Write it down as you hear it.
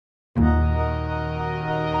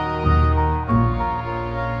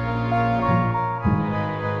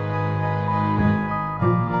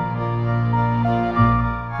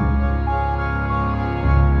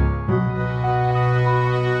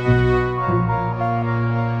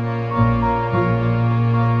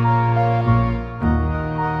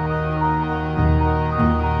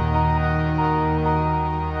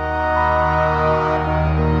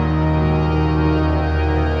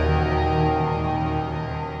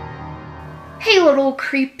total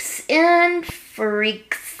creeps and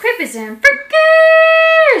freaks. Creepies and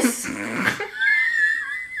freakers!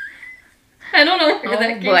 I don't know where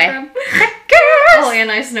that came from. Freakers! Oh, yeah,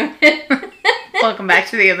 nice snorted. Welcome back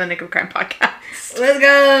to the In the Nick of Crime podcast. Let's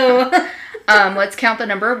go! Let's count the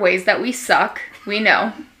number of ways that we suck. We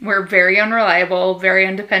know. We're very unreliable, very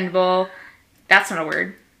undependable. That's not a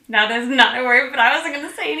word. No, that's not a word, but I wasn't going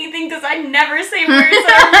to say anything because I never say words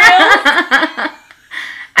that are real.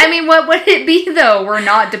 I mean, what would it be, though? We're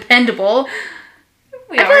not dependable.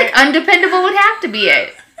 I feel like undependable would have to be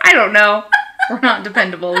it. I don't know. We're not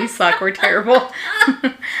dependable. We suck. We're terrible.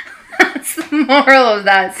 That's the moral of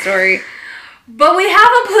that story. But we have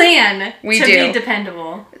a plan to be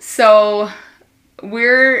dependable. So,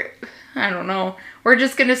 I don't know. We're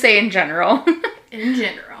just going to say in general. In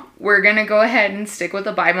general. We're going to go ahead and stick with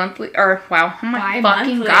a bi-monthly, or wow, oh my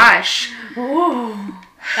bi-monthly. fucking gosh. Ooh.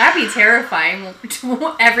 That'd be terrifying.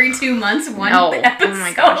 Every 2 months, one episode. Oh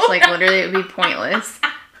my gosh, like literally it would be pointless.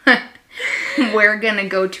 We're going to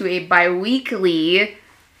go to a bi-weekly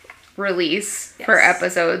release for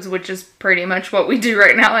episodes, which is pretty much what we do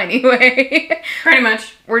right now anyway. Pretty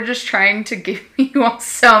much. We're just trying to give you all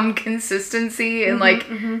some consistency and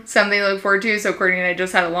something to look forward to. So Courtney and I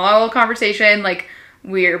just had a long conversation. Like,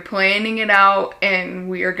 we're planning it out and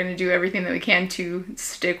we are going to do everything that we can to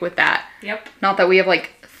stick with that. Yep. Not that we have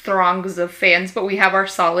like throngs of fans, but we have our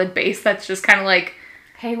solid base that's just kind of like,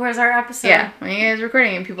 hey, where's our episode? Yeah, when you guys are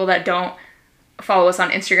recording, and people that don't follow us on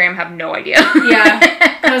Instagram have no idea.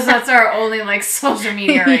 Yeah, because that's our only like social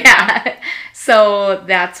media right now. So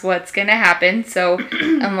that's what's going to happen. So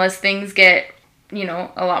unless things get,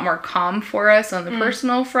 a lot more calm for us on the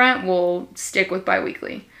personal front, we'll stick with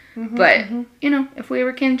bi-weekly. But, if we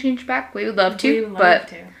ever can change back, we would love to.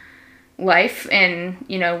 Life, and,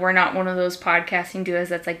 we're not one of those podcasting duos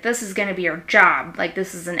that's like, this is going to be our job. Like,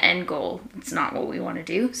 this is an end goal. It's not what we want to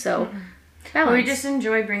do. So, well, we just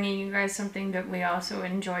enjoy bringing you guys something that we also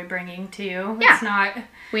enjoy bringing to you. Yeah. It's not...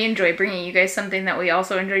 We enjoy bringing you guys something that we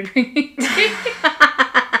also enjoy bringing to you.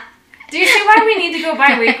 Do you see why we need to go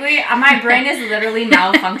bi-weekly? My brain is literally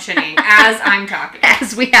malfunctioning as I'm talking.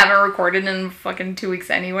 As we haven't recorded in fucking 2 weeks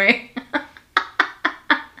anyway.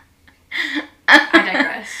 I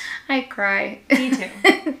digress. I cry. Me too.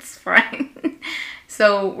 It's fine.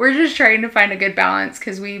 So we're just trying to find a good balance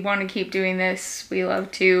because we want to keep doing this. We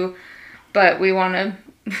love to, but we want to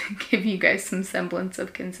give you guys some semblance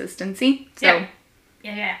of consistency. So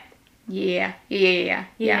Yeah.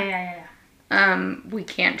 We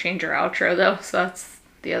can't change our outro though, so that's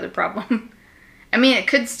the other problem. I mean, it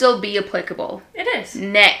could still be applicable. It is.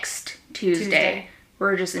 Next Tuesday.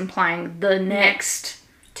 We're just implying the next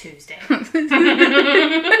Tuesday.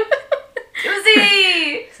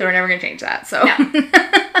 Tuesday. So we're never going to change that, so. No.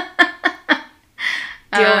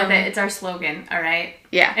 Deal with it. It's our slogan, all right?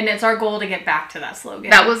 Yeah. And it's our goal to get back to that slogan.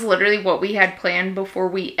 That was literally what we had planned before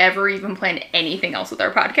we ever even planned anything else with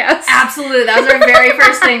our podcast. Absolutely. That was our very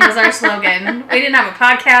first thing, was our slogan. We didn't have a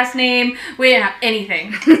podcast name. We didn't have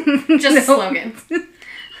anything. Just a slogan.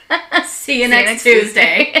 See you next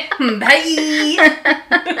Tuesday. Bye.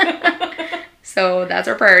 So that's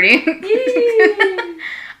our priority.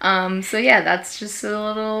 So yeah, that's just a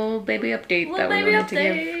little baby update we wanted to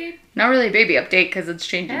give. Not really a baby update because it's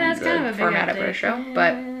changing the format of our show,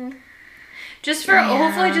 but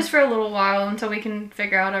hopefully just for a little while until we can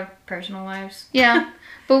figure out our personal lives. Yeah,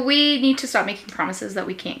 but we need to stop making promises that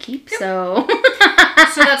we can't keep. Yep. So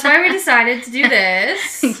that's why we decided to do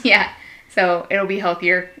this. Yeah, so it'll be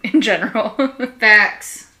healthier in general.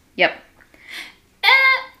 Facts. Yep.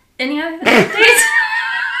 Any other updates?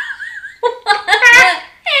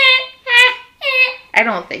 I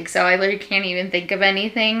don't think so. I literally can't even think of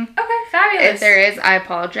anything. Okay, fabulous. If there is, I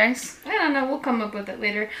apologize. I don't know. We'll come up with it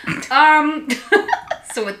later.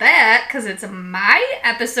 So with that, because it's my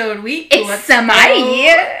episode week. It's my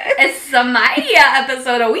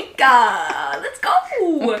episode a week. Let's go.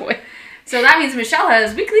 Oh boy. So that means Michelle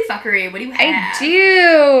has weekly fuckery. What do you have? I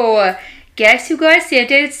do. Guess who got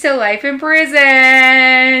sentenced to life in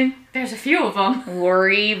prison? There's a few of them.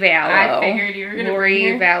 Lori Vallow. I figured you were going to Lori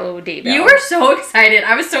Vallow Daybell. You were so excited.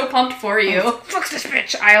 I was so pumped for you. Oh, fuck this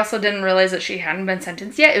bitch. I also didn't realize that she hadn't been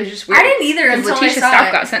sentenced yet. It was just weird. I didn't either until Letitia I saw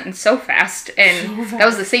it. got sentenced so fast, and that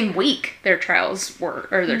was the same week their trials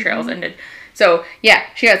ended. So, yeah,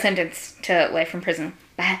 she got sentenced to life in prison.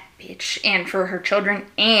 Bad bitch. And for her children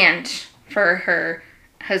and for her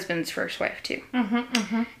husband's first wife, too.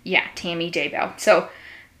 Yeah, Tammy Daybell. So,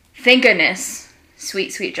 thank goodness.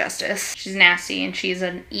 Sweet, sweet justice. She's nasty, and she's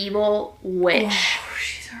an evil witch. Oh,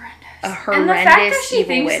 she's horrendous. A horrendous evil witch. And the fact that she evil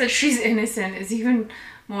thinks witch. that she's innocent is even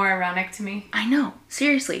more ironic to me. I know.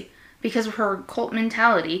 Seriously. because of her cult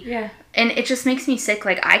mentality. Yeah. And it just makes me sick.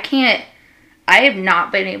 Like, I have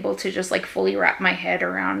not been able to just, like, fully wrap my head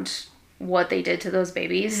around what they did to those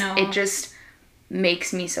babies. No. It just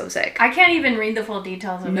makes me so sick. I can't even read the full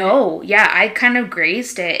details of it. No. Yeah, I kind of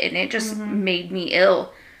grazed it, and it just made me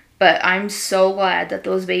ill. But I'm so glad that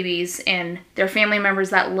those babies and their family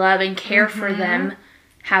members that love and care for them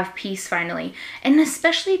have peace finally. And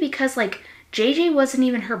especially because, like, JJ wasn't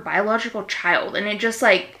even her biological child. And it just,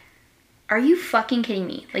 like, are you fucking kidding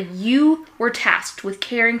me? Like, you were tasked with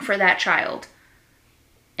caring for that child,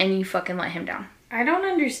 and you fucking let him down. I don't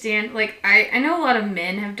understand. Like, I know a lot of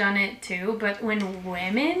men have done it too, but when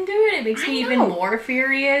women do it, it makes me even more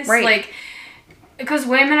furious. Right. Like, because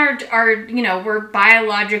women are, you know, we're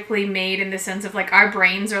biologically made in the sense of, like, our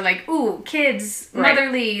brains are like, ooh, kids,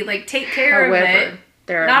 motherly, like, take care of it.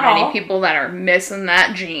 There are Not many all. people that are missing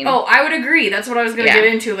that gene. Oh, I would agree. That's what I was going to get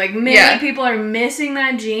into. Like, many people are missing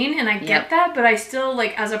that gene, and I get that, but I still,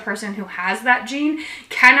 like, as a person who has that gene,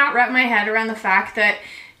 cannot wrap my head around the fact that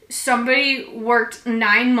somebody worked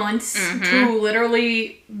 9 months to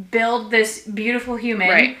literally build this beautiful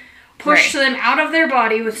human, push them out of their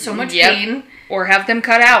body with so much pain. Or have them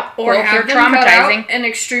cut out. Or have them cut out and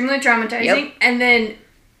extremely traumatizing. Yep. And then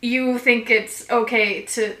you think it's okay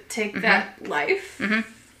to take that life.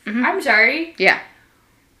 I'm sorry. Yeah.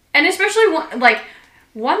 And especially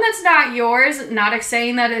one that's not yours, not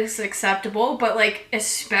saying that it's acceptable, but, like,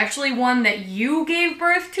 especially one that you gave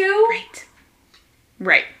birth to.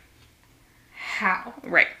 Right. How?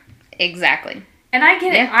 Right. Exactly. And I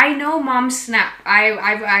get it. I know moms snap.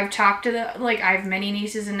 I've talked to I have many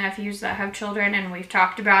nieces and nephews that have children, and we've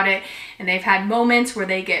talked about it, and they've had moments where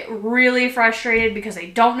they get really frustrated because they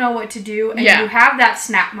don't know what to do, and you have that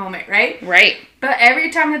snap moment, right? Right. But every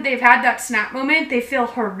time that they've had that snap moment, they feel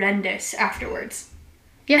horrendous afterwards.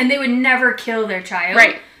 Yeah. And they would never kill their child.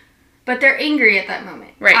 Right. But they're angry at that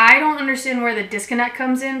moment. Right. I don't understand where the disconnect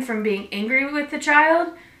comes in from being angry with the child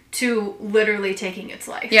to literally taking its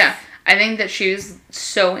life. Yeah. I think that she was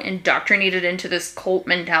so indoctrinated into this cult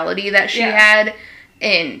mentality that she had,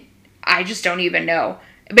 and I just don't even know.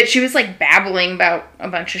 But she was, like, babbling about a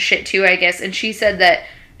bunch of shit, too, I guess, and she said that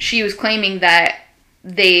she was claiming that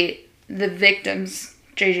the victims,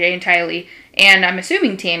 JJ and Tylee, and I'm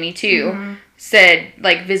assuming Tammy, too, said,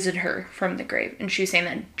 like, visit her from the grave, and she's saying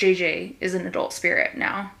that JJ is an adult spirit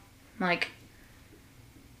now. I'm like...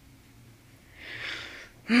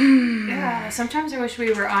 Yeah, sometimes I wish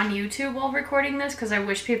we were on YouTube while recording this, because I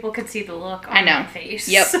wish people could see the look on my face.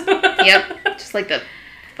 Yep. Just like the,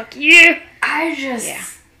 fuck you. I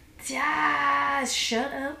just,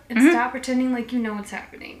 shut up and stop pretending like you know what's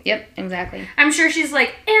happening. Yep, exactly. I'm sure she's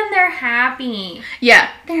like, and they're happy. Yeah.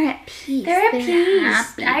 They're at peace. They're at peace.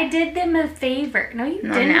 Happy. I did them a favor. No, you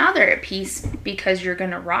didn't. Now they're at peace because you're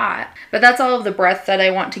gonna rot. But that's all of the breath that I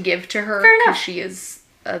want to give to her. Fair enough. Because she is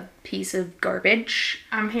a piece of garbage.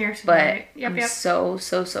 I'm here to But I'm so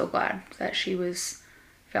glad that she was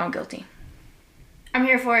found guilty. I'm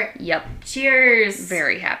here for it. Yep. Cheers.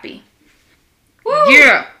 Very happy. Woo!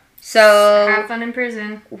 Yeah. So have fun in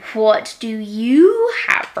prison. What do you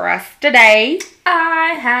have for us today? I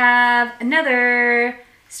have another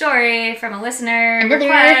story from a listener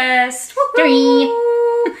request. Story.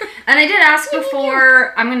 And I did ask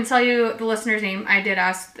before, I'm going to tell you the listener's name. I did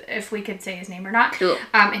ask if we could say his name or not. Cool.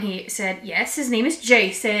 And he said, yes, his name is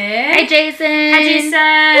Jason. Hi, Jason. Hi,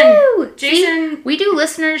 Jason. Woo! Jason. See, we do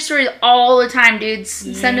listener stories all the time, dudes.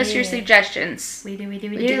 Yeah. Send us your suggestions. We do. We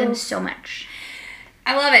do them so much.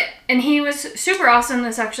 I love it. And he was super awesome.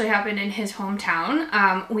 This actually happened in his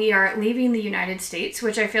hometown. We are leaving the United States,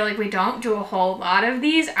 which I feel like we don't do a whole lot of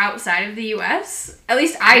these outside of the U.S. At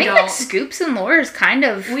least I don't. I think like Scoops and Lore is kind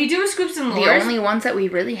of... We do Scoops and Lore. The only ones that we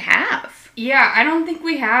really have. Yeah, I don't think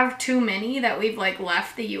we have too many that we've, like,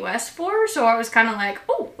 left the U.S. for. So I was kind of like,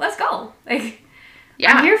 oh, let's go. Like...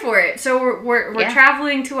 Yeah. I'm here for it. So we're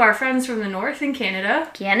traveling to our friends from the north in Canada.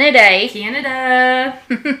 Canada.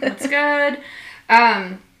 That's good.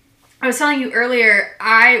 I was telling you earlier,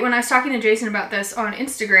 when I was talking to Jason about this on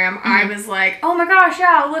Instagram, I was like, oh my gosh,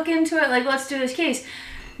 yeah, I'll look into it. Like, let's do this case.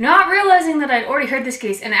 Not realizing that I'd already heard this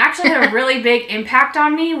case. And it actually had a really big impact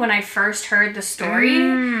on me when I first heard the story.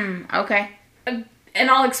 Okay. And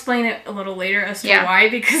I'll explain it a little later as to why,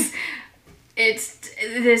 because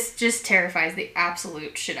this just terrifies the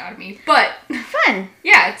absolute shit out of me. But fun.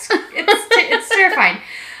 Yeah, it's terrifying.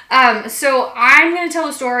 So I'm going to tell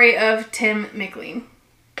the story of Tim McLean.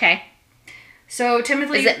 Okay. So Tim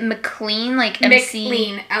McLean... Is it McLean, like MC?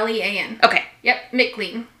 McLean, L-E-A-N. Okay. Yep,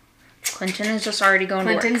 McLean. Clinton is just already going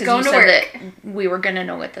to work. Clinton's going to work. That we were going to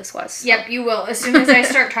know what this was. So. Yep, you will. As soon as I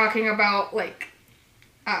start talking about, like,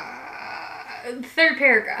 Third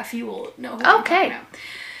paragraph, you will know who I'm talking about.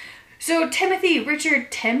 So Timothy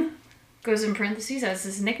Richard Tim, goes in parentheses as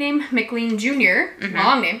his nickname, McLean Jr.,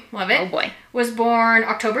 long name, love it. Oh boy. Was born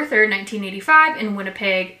October 3rd, 1985 in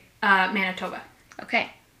Winnipeg, Manitoba.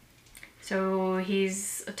 Okay. So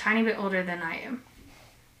he's a tiny bit older than I am.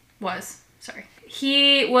 Sorry.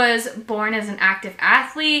 He was born as an active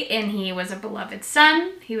athlete, and he was a beloved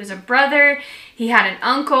son. He was a brother. He had an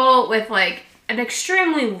uncle with, like, an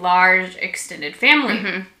extremely large extended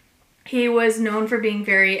family. He was known for being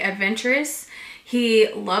very adventurous.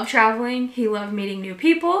 He loved traveling. He loved meeting new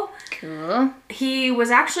people. Cool. He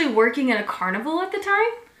was actually working at a carnival at the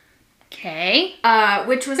time. Okay.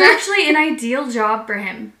 Which was actually an ideal job for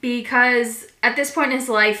him because at this point in his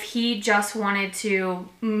life, he just wanted to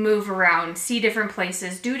move around, see different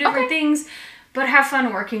places, do different things, but have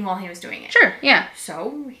fun working while he was doing it. Sure, yeah.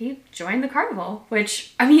 So he joined the carnival,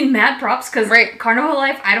 which, I mean, mad props because carnival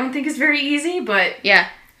life I don't think is very easy, but... Yeah,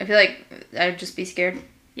 I feel like I'd just be scared.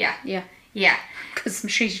 Yeah. Yeah. Yeah. Because some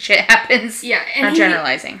shitty shit happens. Yeah. And Not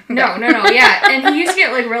generalizing. No, yeah. And he used to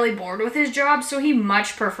get, like, really bored with his job, so he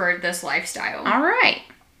much preferred this lifestyle. All right.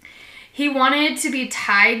 He wanted to be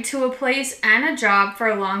tied to a place and a job for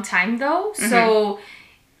a long time, though. So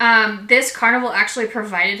this carnival actually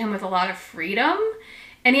provided him with a lot of freedom.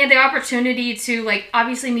 And he had the opportunity to, like,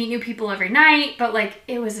 obviously meet new people every night, but, like,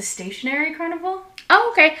 it was a stationary carnival. Oh,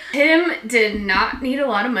 okay. Tim did not need a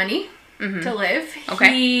lot of money to live.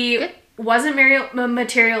 Okay. He wasn't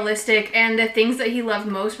materialistic, and the things that he loved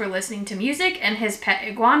most were listening to music and his pet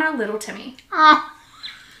iguana, Little Timmy. Oh.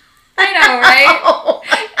 I know, right?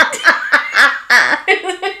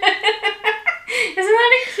 Isn't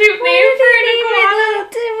that a cute name for an iguana?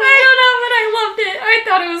 I don't know, but I loved it. I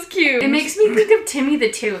thought it was cute. It makes me think of Timmy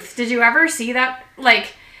the Tooth. Did you ever see that?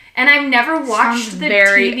 Like, and I've never watched the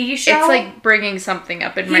TV show. It's like bringing something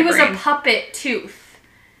up in my brain. He was a puppet tooth.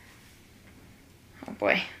 Oh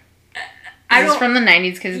boy. Is this from the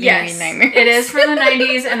 90s because it's giving me nightmares? It is from the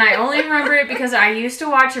 90s, and I only remember it because I used to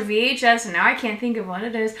watch a VHS, and now I can't think of what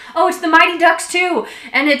it is. Oh, it's the Mighty Ducks 2,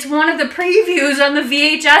 and it's one of the previews on the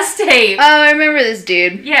VHS tape. Oh, I remember this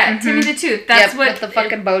dude. Yeah, Timmy the Tooth. That's what... with the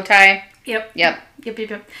fucking bow tie. Yep. Yep.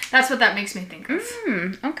 That's what that makes me think of.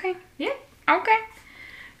 Okay. Yeah. Okay.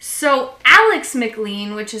 So, Alex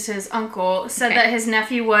McLean, which is his uncle, said that his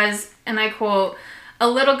nephew was, and I quote, a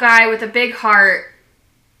little guy with a big heart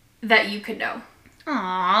that you could know.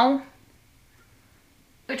 Aww.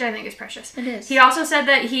 Which I think is precious. It is. He also said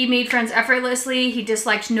that he made friends effortlessly. He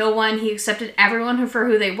disliked no one. He accepted everyone for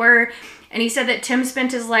who they were. And he said that Tim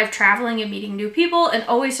spent his life traveling and meeting new people and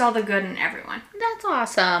always saw the good in everyone. That's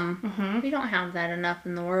awesome. We don't have that enough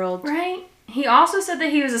in the world. Right? He also said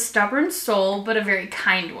that he was a stubborn soul, but a very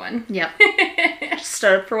kind one. Yep.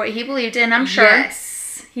 Stood up for what he believed in, I'm sure.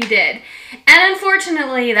 Yes, he did. And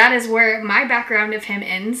unfortunately, that is where my background of him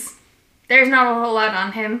ends. There's not a whole lot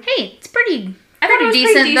on him. Hey, it's pretty decent,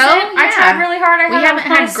 decent though. I tried really hard. We haven't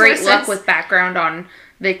had great luck with background on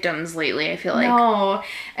victims lately, I feel like. No,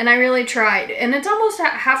 and I really tried. And it's almost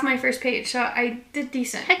half my first page, so I did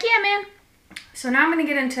decent. Heck yeah, man. So now I'm going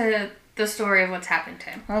to get into the story of what's happened to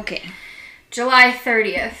him. Okay. July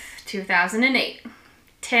 30th, 2008.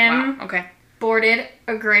 Tim boarded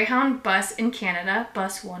a Greyhound bus in Canada,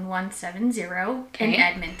 bus 1170, in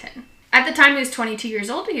Edmonton. At the time, he was 22 years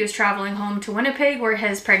old. He was traveling home to Winnipeg, where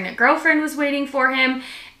his pregnant girlfriend was waiting for him,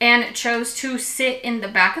 and chose to sit in the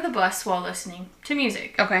back of the bus while listening to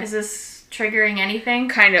music. Okay. Is this triggering anything?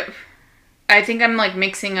 Kind of. I think I'm, like,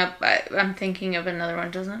 mixing up. I'm thinking of another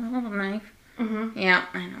one. Doesn't it have a knife? Yeah,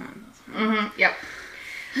 I know. Yep.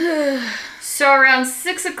 So around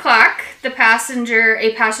 6 o'clock, a passenger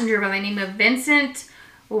by the name of Vincent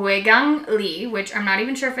Wegang Lee, which I'm not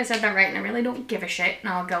even sure if I said that right, and I really don't give a shit, and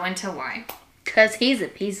I'll go into why. Because he's a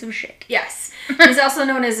piece of shit. Yes. He's also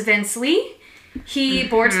known as Vince Lee. He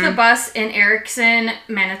boards the bus in Erickson,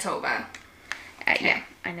 Manitoba. Yeah,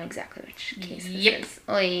 I know exactly which case this is.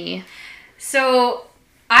 Oy. So,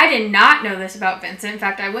 I did not know this about Vincent. In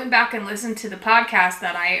fact, I went back and listened to the podcast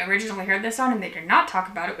that I originally heard this on, and they did not talk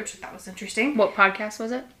about it, which I thought was interesting. What podcast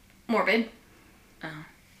was it? Morbid. Oh.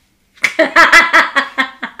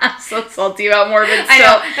 I'm so salty about Morbid. I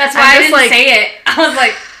know. That's why I didn't say it. I was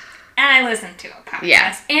like, and I listened to a podcast.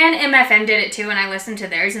 Yeah. And MFM did it too, and I listened to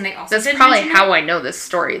theirs, and they also That's probably how I know this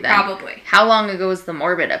story then. Probably. How long ago was the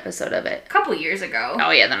Morbid episode of it? A couple years ago.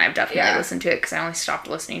 Oh, yeah, then I've definitely listened to it, because I only stopped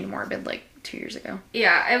listening to Morbid, 2 years ago.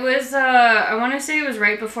 Yeah, it was, I want to say it was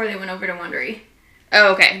right before they went over to Wondery.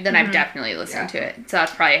 Oh, okay. Then I've definitely listened to it. So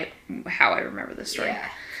that's probably how I remember this story.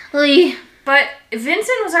 Yeah. But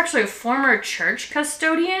Vincent was actually a former church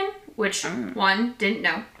custodian, which, one, didn't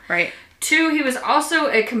know. Right. Two, he was also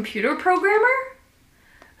a computer programmer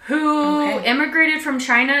who immigrated from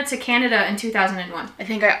China to Canada in 2001. I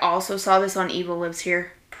think I also saw this on Evil Lives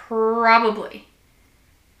Here. Probably.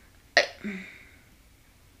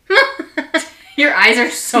 Your eyes are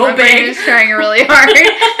so My brain big. is trying really hard.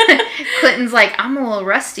 Clinton's like, I'm a little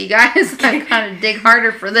rusty, guys. I gotta dig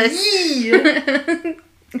harder for this.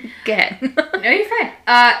 Go ahead. No, you're fine.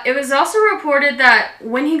 It was also reported that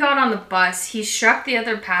when he got on the bus, he struck the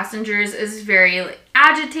other passengers as very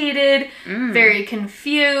agitated, very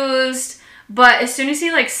confused. But as soon as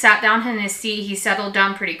he sat down in his seat, he settled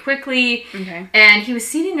down pretty quickly. Okay. And he was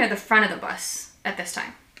seated near the front of the bus at this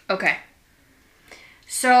time. Okay.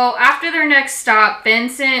 So after their next stop,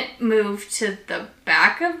 Vincent moved to the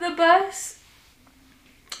back of the bus.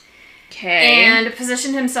 Okay. And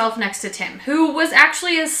positioned himself next to Tim, who was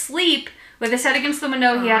actually asleep with his head against the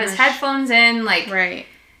window. He had his headphones in. Right.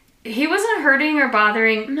 He wasn't hurting or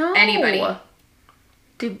bothering anybody.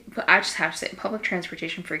 Dude, I just have to say, public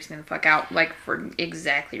transportation freaks me the fuck out, for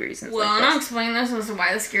exactly reasons Well, like and this. I'll explain this as to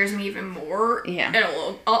why this scares me even more. Yeah.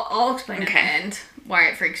 I'll explain at the end why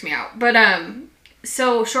it freaks me out. But,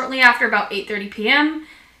 so shortly after about 8:30 p.m.,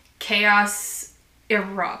 chaos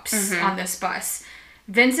erupts on this bus.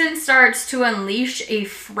 Vincent starts to unleash a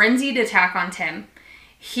frenzied attack on Tim.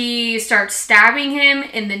 He starts stabbing him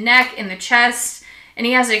in the neck, in the chest, and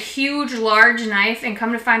he has a huge, large knife, and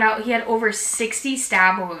come to find out he had over 60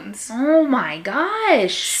 stab wounds. Oh my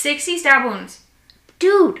gosh. 60 stab wounds.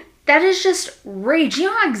 Dude, that is just rage. You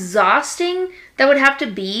know how exhausting that would have to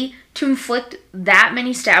be to inflict that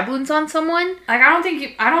many stab wounds on someone? I don't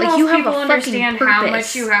know you if have people a fucking understand how purpose.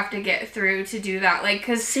 much you have to get through to do that.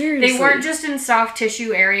 Because Seriously. they weren't just in soft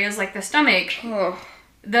tissue areas like the stomach. Ugh.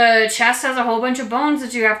 The chest has a whole bunch of bones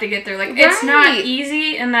that you have to get through. It's not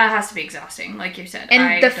easy, and that has to be exhausting, like you said.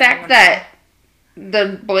 And the fact that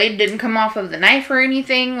the blade didn't come off of the knife or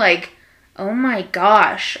anything, oh my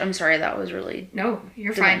gosh. I'm sorry, that was really No,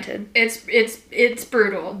 you're demented. Fine. It's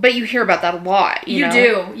brutal. But you hear about that a lot, you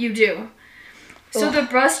know? You do. So the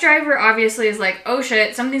bus driver obviously is like, oh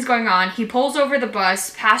shit, something's going on. He pulls over the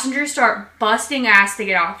bus. Passengers start busting ass to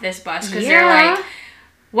get off this bus because they're like,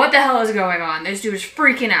 what the hell is going on? This dude is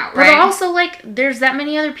freaking out, right? But also, there's that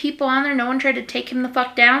many other people on there. No one tried to take him the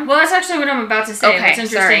fuck down. Well, that's actually what I'm about to say. Okay, What's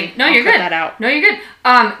interesting. sorry. No, I'll you're cut good. that out. No, you're good.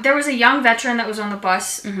 There was a young veteran that was on the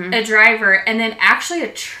bus, a driver, and then actually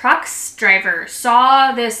a truck's driver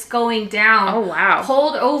saw this going down. Oh, wow.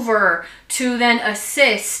 Pulled over to then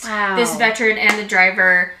assist this veteran and the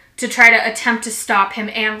driver to try to attempt to stop him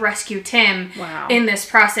and rescue Tim in this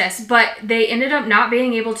process. But they ended up not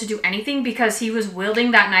being able to do anything because he was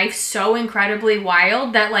wielding that knife so incredibly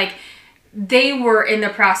wild that, they were in the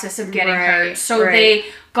process of getting hurt. So they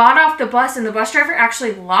got off the bus, and the bus driver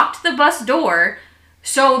actually locked the bus door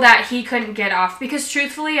so that he couldn't get off. Because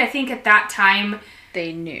truthfully, I think at that time,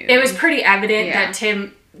 they knew. It was pretty evident that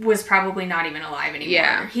Tim was probably not even alive anymore.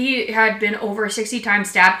 Yeah. He had been over 60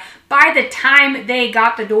 times stabbed by the time they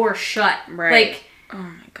got the door shut. Right. Oh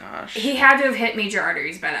my gosh. He had to have hit major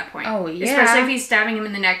arteries by that point. Oh, yeah. Especially if he's stabbing him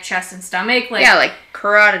in the neck, chest, and stomach.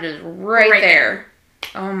 Carotid is right there.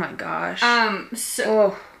 Oh my gosh.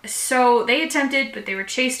 So they attempted, but they were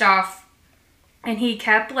chased off. And he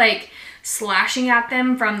kept, slashing at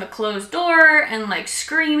them from the closed door and,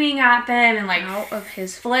 screaming at them and, out of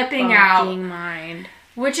his flipping out. mind.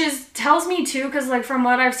 Which tells me too, because from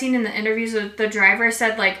what I've seen in the interviews, the driver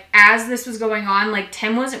said as this was going on,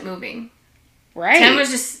 Tim wasn't moving. Right. Tim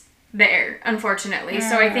was just there, unfortunately.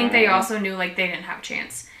 So I think they also knew they didn't have a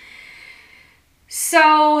chance.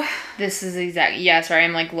 So this is sorry,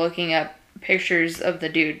 I'm looking up pictures of the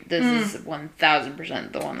dude. This is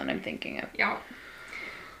 1000% the one that I'm thinking of. Yeah.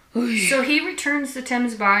 So he returns to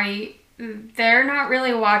Tim's body. They're not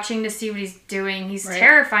really watching to see what he's doing. He's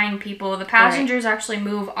terrifying people. The passengers actually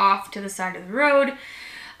move off to the side of the road.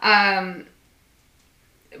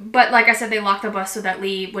 But like I said, they locked the bus so that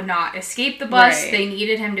Lee would not escape the bus. They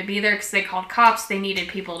needed him to be there because they called cops. They needed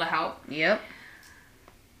people to help. Yep.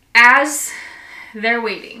 As they're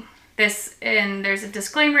waiting, and there's a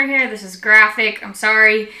disclaimer here. This is graphic. I'm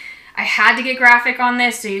sorry. I had to get graphic on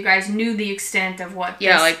this so you guys knew the extent of what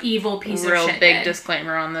this evil piece of shit real big did.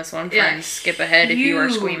 Disclaimer on this one, friends. Skip ahead if you are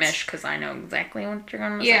squeamish, because I know exactly what you're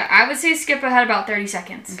going to say. Yeah, I would say skip ahead about 30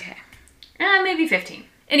 seconds. Okay. Maybe 15.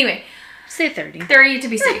 Anyway. Say 30. 30 to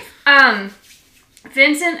be safe.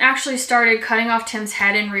 Vincent actually started cutting off Tim's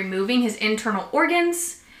head and removing his internal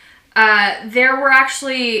organs. There were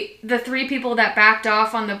actually, the 3 people that backed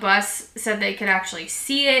off on the bus said they could actually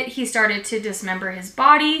see it. He started to dismember his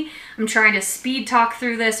body. I'm trying to speed talk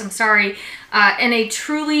through this. I'm sorry. In a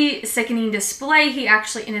truly sickening display, he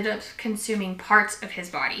actually ended up consuming parts of his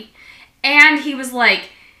body. And he was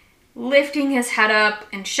like lifting his head up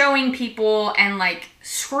and showing people and like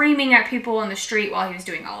screaming at people in the street while he was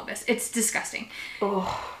doing all of this. It's disgusting.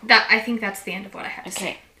 Oh. I think that's the end of what I have to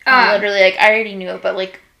say. Literally, like, I already knew it, but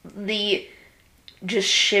like, the just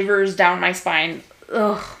shivers down my spine.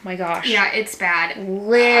 Oh my gosh. Yeah, it's bad.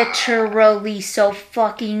 Literally so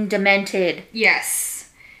fucking demented. Yes.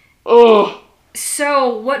 Oh.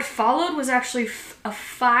 So what followed was actually a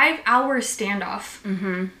 5-hour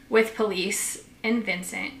standoff with police and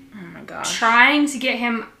Vincent. Oh my gosh. Trying to get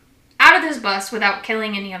him out of this bus without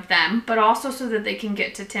killing any of them, but also so that they can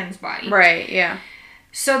get to Tim's body. Right, yeah.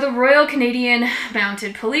 So the Royal Canadian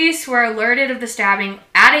Mounted Police were alerted of the stabbing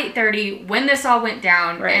at 8:30 when this all went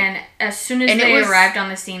down, right. And as soon as they arrived on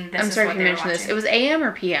the scene, this is what they were watching. This. It was AM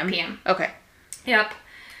or PM? PM. Okay. Yep.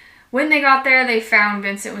 When they got there, they found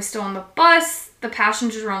Vincent was still on the bus. The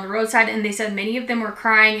passengers were on the roadside, and they said many of them were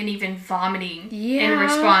crying and even vomiting in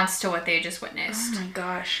response to what they had just witnessed. Oh my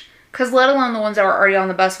gosh. Because let alone the ones that were already on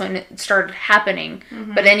the bus when it started happening,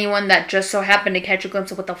 but anyone that just so happened to catch a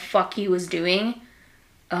glimpse of what the fuck he was doing...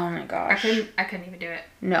 Oh my gosh. I couldn't even do it.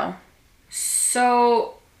 No.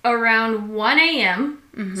 So, around 1 a.m.,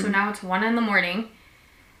 so now it's 1 in the morning,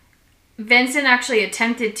 Vincent actually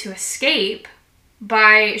attempted to escape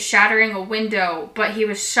by shattering a window, but he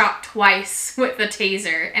was shot twice with a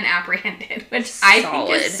taser and apprehended, which I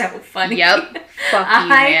think is so funny. Yep. Fuck you,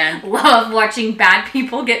 man. I love watching bad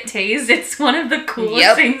people get tased. It's one of the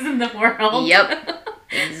coolest things in the world. Yep.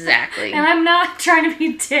 Exactly. And I'm not trying to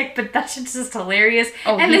be a dick, but that shit's just hilarious.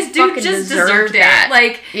 Oh, and this dude just deserved that. It.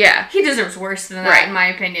 Like, yeah. He deserves worse than that, in my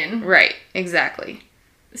opinion. Right. Exactly.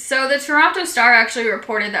 So the Toronto Star actually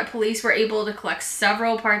reported that police were able to collect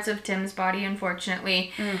several parts of Tim's body,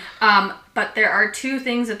 unfortunately. But there are 2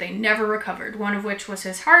 things that they never recovered. One of which was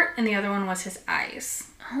his heart, and the other one was his eyes.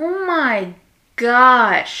 Oh my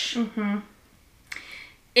gosh.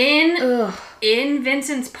 In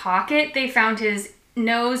Vincent's pocket, they found his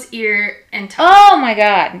nose, ear, and tongue. Oh my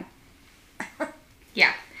god.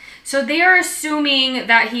 Yeah. So they are assuming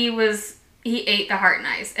that he ate the heart and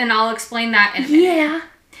eyes. And I'll explain that in a minute. Yeah.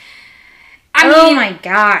 I mean, oh my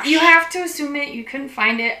gosh. You have to assume it. You couldn't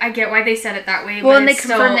find it. I get why they said it that way. Well, and they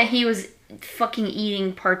confirmed that he was fucking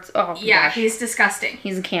eating parts. Oh, yeah, gosh. He's disgusting.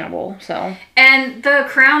 He's a cannibal, so. And the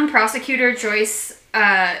Crown prosecutor, Joyce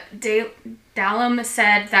Dallum,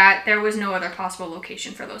 said that there was no other possible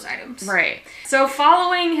location for those items. Right. So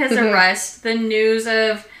following his arrest, the news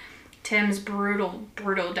of Tim's brutal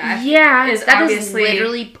death is obviously... is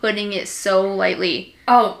literally putting it so lightly.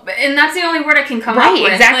 Oh, and that's the only word I can come up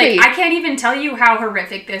with. Exactly. Like, I can't even tell you how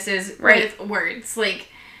horrific this is with words. Like...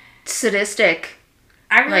 sadistic.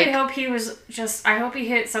 I really hope he was just... I hope he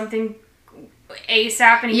hit something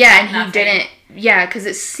ASAP and he he didn't... Yeah, because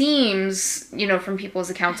it seems, from people's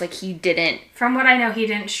accounts, like he didn't... From what I know, he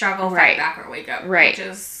didn't struggle, fight back, or wake up. Right. Which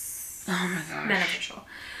is... Oh my gosh. Beneficial.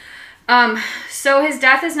 So his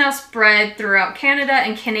death is now spread throughout Canada,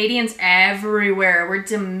 and Canadians everywhere were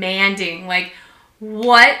demanding, like,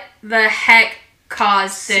 what the heck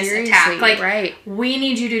caused this attack? Like, we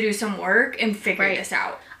need you to do some work and figure this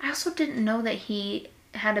out. I also didn't know that he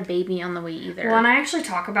had a baby on the way either. Well, and I actually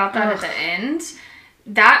talk about that at the end.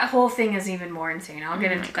 That whole thing is even more insane. I'll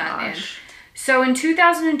get into that in. So in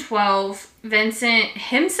 2012, Vincent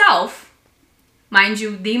himself, mind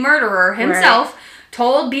you, the murderer himself,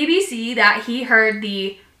 told BBC that he heard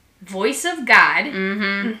the voice of God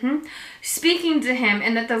speaking to him,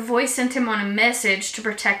 and that the voice sent him on a message to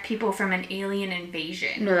protect people from an alien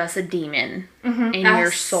invasion. No, that's a demon in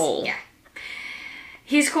your soul. Yeah.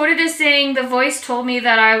 He's quoted as saying, "The voice told me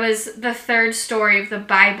that I was the third story of the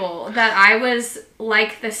Bible, that I was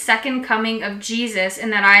like the second coming of Jesus,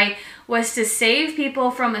 and that I was to save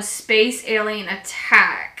people from a space alien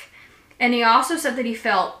attack." And he also said that he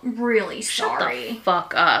felt really sorry. Shut the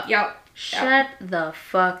fuck up. Yep. Shut the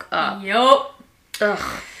fuck up. Yup.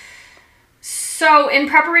 Ugh. So, in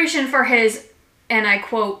preparation for his, and I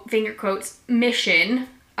quote, finger quotes, mission,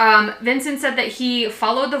 Vincent said that he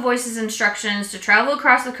followed the voice's instructions to travel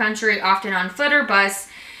across the country, often on foot or bus.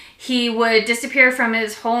 He would disappear from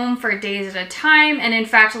his home for days at a time, and in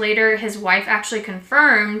fact, later, his wife actually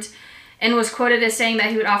confirmed and was quoted as saying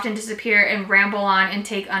that he would often disappear and ramble on and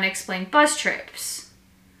take unexplained bus trips.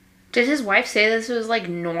 Did his wife say this was, like,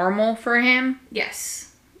 normal for him?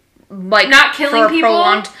 Yes. Like, not killing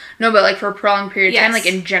people? but, like, for a prolonged period of time, like,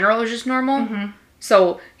 in general, it was just normal?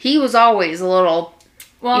 So he was always a little,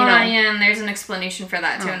 Well, yeah, and there's an explanation for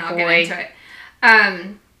that, too, and I'll get into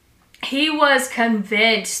it. He was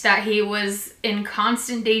convinced that he was in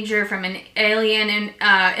constant danger from an alien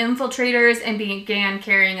infiltrators and began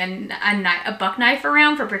carrying a buck knife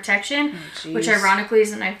around for protection, which ironically is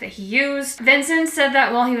the knife that he used. Vincent said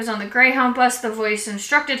that while he was on the Greyhound bus, the voice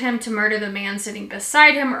instructed him to murder the man sitting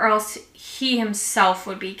beside him or else he himself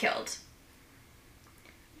would be killed.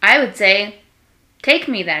 I would say, take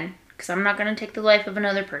me then. Because I'm not going to take the life of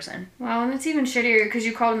another person. Well, and it's even shittier because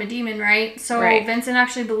you called him a demon, right? So right. Vincent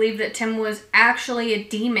actually believed that Tim was actually a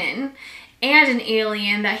demon and an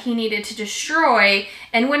alien that he needed to destroy,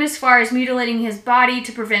 and went as far as mutilating his body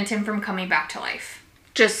to prevent him from coming back to life.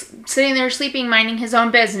 Just sitting there sleeping, minding his own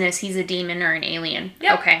business, he's a demon or an alien.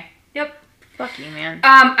 Yep. Okay. Yep. Fuck you, man.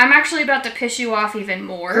 I'm actually about to piss you off even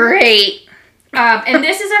more. Great. And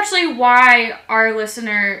this is actually why our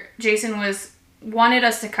listener, Jason, wanted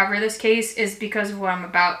us to cover this case, is because of what I'm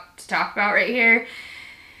about to talk about right here.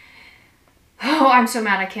 Oh, I'm so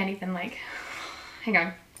mad I can't even, hang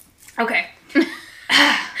on. Okay.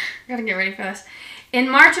 I gotta get ready for this. In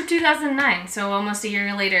March of 2009, so almost a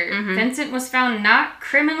year later, Vincent was found not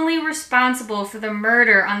criminally responsible for the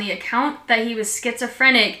murder on the account that he was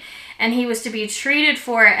schizophrenic, and he was to be treated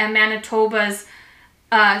for it at Manitoba's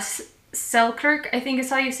Selkirk, I think is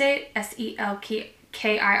how you say it,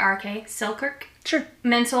 Selkirk, Selkirk. Sure.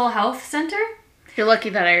 Mental Health Center. You're lucky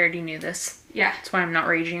that I already knew this. Yeah. That's why I'm not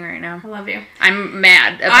raging right now. I love you. I'm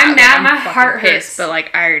mad. I'm mad. My heart hurts. But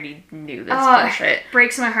I already knew this bullshit. It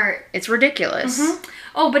breaks my heart. It's ridiculous.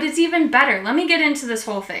 Oh, but it's even better. Let me get into this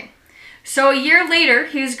whole thing. So a year later,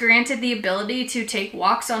 he was granted the ability to take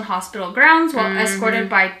walks on hospital grounds while escorted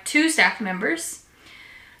by 2 staff members.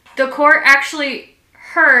 The court actually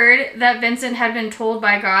heard that Vincent had been told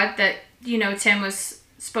by God that, Tim was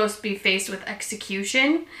supposed to be faced with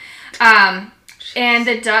execution. And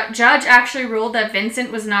the judge actually ruled that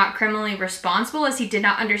Vincent was not criminally responsible as he did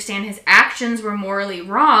not understand his actions were morally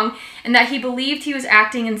wrong and that he believed he was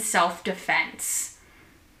acting in self-defense.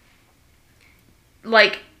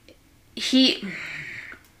 And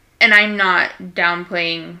I'm not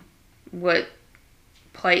downplaying what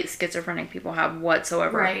plight schizophrenic people have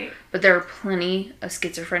whatsoever. Right. But there are plenty of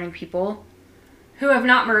schizophrenic people who have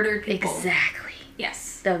not murdered people. Exactly.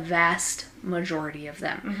 Yes. The vast majority of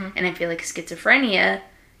them. And I feel like schizophrenia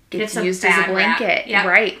gets used as a blanket. Yep.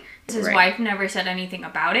 Right. His wife never said anything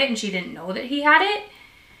about it, and she didn't know that he had it.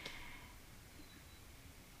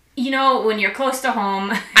 When you're close to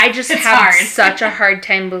home, I just have such a hard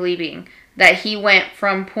time believing that he went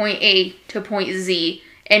from point A to point Z,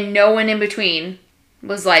 and no one in between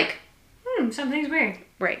was like, something's weird.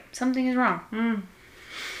 Right. Something is wrong.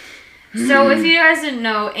 So if you guys didn't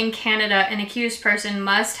know, in Canada, an accused person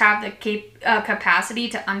must have the capacity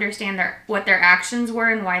to understand what their actions were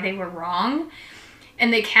and why they were wrong.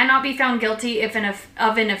 And they cannot be found guilty of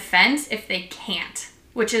an offense if they can't,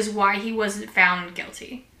 which is why he wasn't found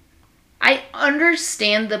guilty. I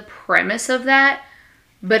understand the premise of that,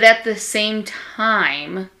 but at the same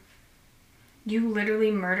time... You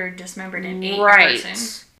literally murdered, dismembered, and ate a person.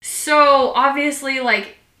 So, obviously,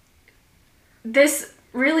 this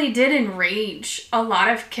really did enrage a lot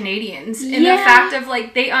of Canadians in the fact of,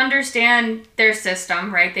 they understand their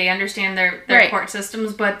system, right? They understand their court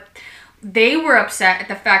systems, but they were upset at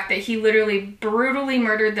the fact that he literally brutally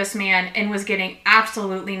murdered this man and was getting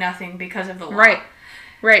absolutely nothing because of the law.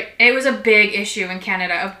 Right. It was a big issue in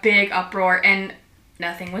Canada, a big uproar, and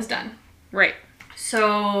nothing was done. Right.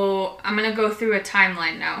 So, I'm going to go through a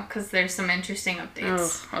timeline now, because there's some interesting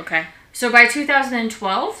updates. Oh, okay. So by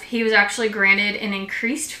 2012, he was actually granted an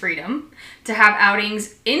increased freedom to have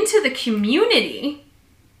outings into the community.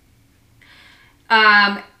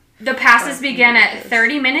 The passes began at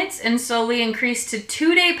 30 minutes and slowly increased to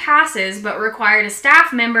 2-day passes, but required a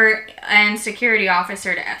staff member and security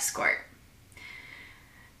officer to escort.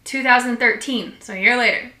 2013, so a year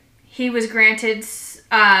later, he was granted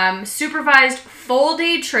supervised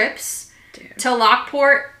full-day trips to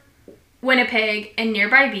Lockport, Winnipeg, and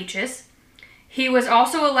nearby beaches. He was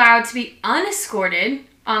also allowed to be unescorted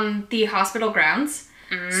on the hospital grounds,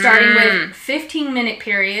 starting with 15-minute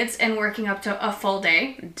periods and working up to a full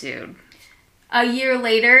day. Dude. A year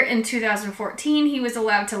later, in 2014, he was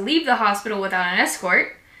allowed to leave the hospital without an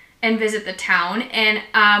escort and visit the town, and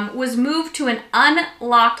was moved to an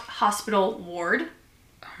unlocked hospital ward.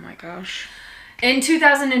 Oh my gosh. In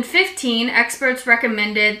 2015, experts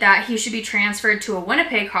recommended that he should be transferred to a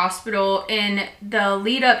Winnipeg hospital in the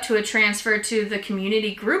lead up to a transfer to the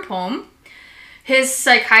community group home. His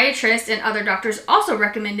psychiatrist and other doctors also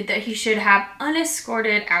recommended that he should have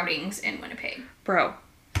unescorted outings in Winnipeg. Bro,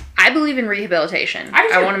 I believe in rehabilitation. I do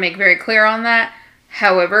too. I want to make very clear on that.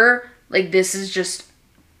 However, like, this is just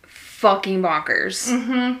fucking bonkers.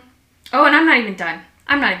 Mm-hmm. Oh, and I'm not even done.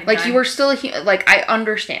 Like, you were still like, I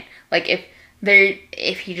understand. Like,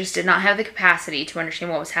 if he just did not have the capacity to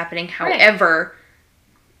understand what was happening. However,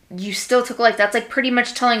 you still took life. That's like pretty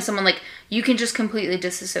much telling someone, like, you can just completely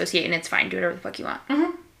disassociate and it's fine. Do whatever the fuck you want.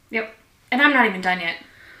 Mm-hmm. Yep. And I'm not even done yet.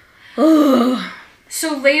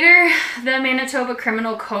 So later, the Manitoba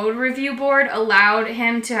Criminal Code Review Board allowed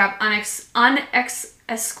him to have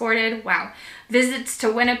unescorted visits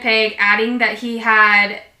to Winnipeg, adding that he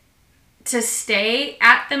had to stay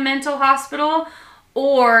at the mental hospital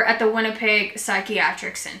or at the Winnipeg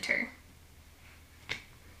Psychiatric Center.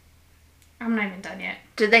 I'm not even done yet.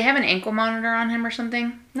 Did they have an ankle monitor on him or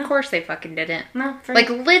something? No. Of course they fucking didn't. No. Like,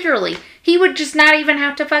 literally, he would just not even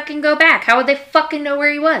have to fucking go back. How would they fucking know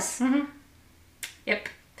where he was? Mm-hmm. Yep.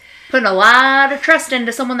 Putting a lot of trust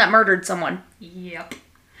into someone that murdered someone. Yep.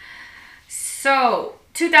 So,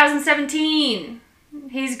 2017,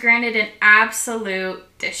 he's granted an absolute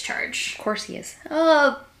discharge. Of course he is.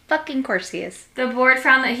 Oh, fucking course he is. The board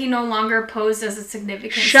found that he no longer posed as a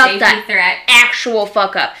significant safety threat. Actual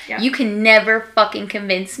fuck up. Yep. You can never fucking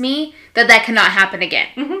convince me that cannot happen again.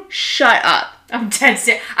 Mm-hmm. Shut up. I'm dead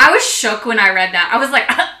serious. I was shook when I read that. I was like,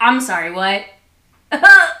 I'm sorry, what?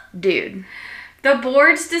 Dude. The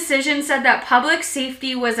board's decision said that public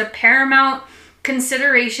safety was a paramount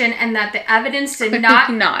consideration and that the evidence did not...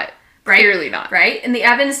 Right? Clearly not. Right? And the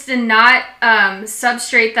evidence did not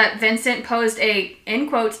substrate that Vincent posed a, in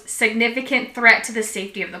quotes, significant threat to the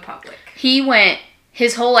safety of the public. He went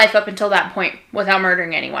his whole life up until that point without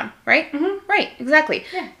murdering anyone, right? Mm-hmm. Right, exactly.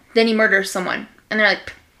 Yeah. Then he murders someone. And they're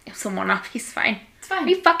like, someone off, he's fine. It's fine. Are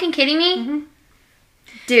you fucking kidding me? Mm-hmm.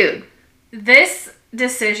 Dude. This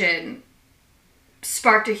decision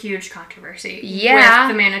sparked a huge controversy with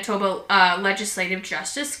the Manitoba legislative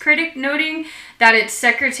justice critic noting that its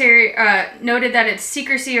secretary noted that its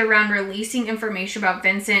secrecy around releasing information about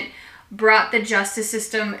Vincent brought the justice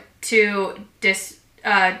system to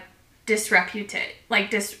disrepute it.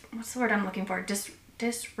 What's the word I'm looking for?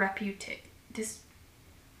 Disrepute it.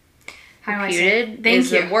 How do I say it? Thank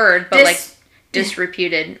is you. the word, but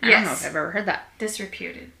disreputed. I don't know if I've ever heard that.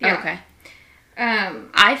 Disreputed. Yeah. Okay.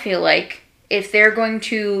 I feel like if they're going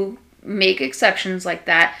to make exceptions like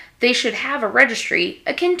that, they should have a registry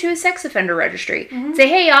akin to a sex offender registry. Mm-hmm. Say,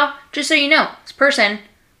 hey, y'all, just so you know, this person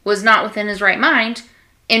was not within his right mind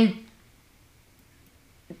and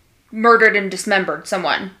murdered and dismembered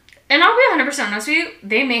someone. And I'll be 100% honest with you,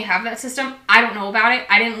 they may have that system. I don't know about it.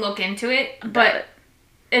 I didn't look into it, but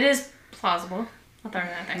it is plausible. I'll throw it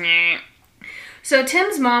out there. So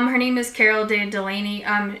Tim's mom, her name is Carol Delaney,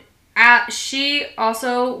 she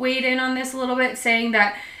also weighed in on this a little bit, saying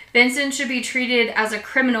that Vincent should be treated as a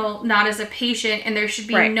criminal, not as a patient, and there should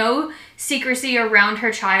be no secrecy around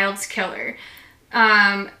her child's killer.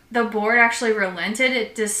 The board actually relented.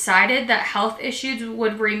 It decided that health issues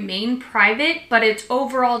would remain private, but its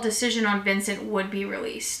overall decision on Vincent would be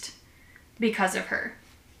released because of her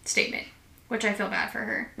statement, which I feel bad for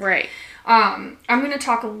her. Right. I'm going to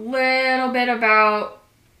talk a little bit about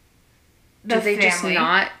the family. Do they just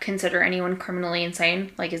not consider anyone criminally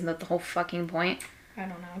insane? Like, isn't that the whole fucking point? I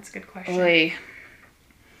don't know. It's a good question. Oy.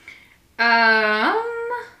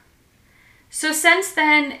 So since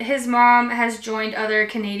then, his mom has joined other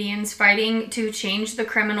Canadians fighting to change the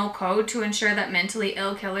criminal code to ensure that mentally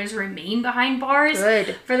ill killers remain behind bars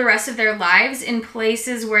for the rest of their lives in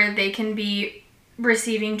places where they can be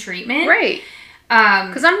receiving treatment. Right.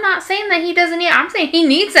 Because I'm not saying that he doesn't need it. I'm saying he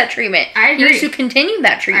needs that treatment. I agree. He needs to continue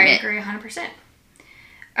that treatment. I agree 100%.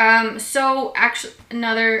 So, actually,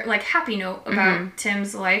 another, happy note about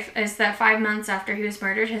Tim's life is that 5 months after he was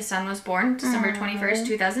murdered, his son was born, December 21st,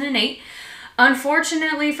 2008.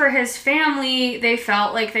 Unfortunately for his family, they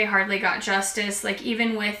felt like they hardly got justice,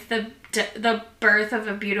 even with the birth of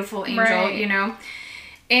a beautiful angel, you know?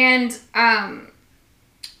 And,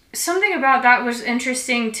 something about that was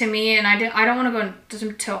interesting to me, and I don't want to go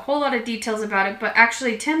into a whole lot of details about it, but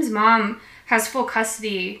actually Tim's mom has full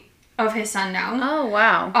custody of his son now. Oh,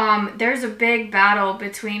 wow. There's a big battle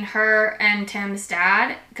between her and Tim's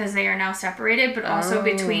dad, because they are now separated, but also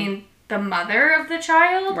between the mother of the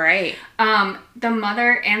child. Right. The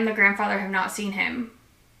mother and the grandfather have not seen him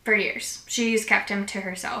for years. She's kept him to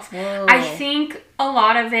herself. Whoa. I think a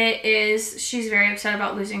lot of it is she's very upset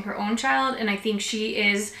about losing her own child, and I think she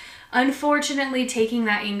is unfortunately taking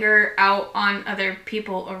that anger out on other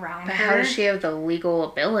people around her. How does she have the legal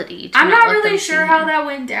ability to I'm not really sure how that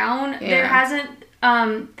went down. Yeah.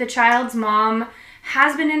 The child's mom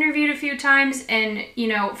has been interviewed a few times, and, you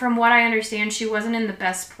know, from what I understand, she wasn't in the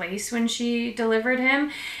best place when she delivered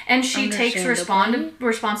him, and she takes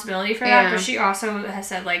responsibility for that, but she also has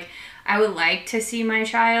said, like, I would like to see my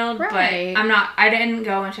child, but I didn't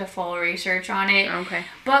go into full research on it. Okay.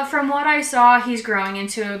 But from what I saw, he's growing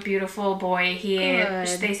into a beautiful boy.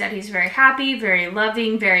 They said he's very happy, very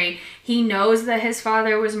loving, he knows that his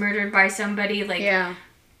father was murdered by somebody. Like,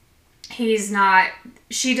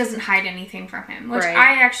 she doesn't hide anything from him, which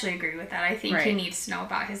I actually agree with that. I think he needs to know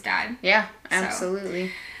about his dad. Yeah,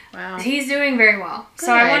 absolutely. So, wow. He's doing very well. Good.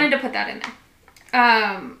 So I wanted to put that in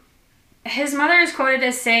there. His mother is quoted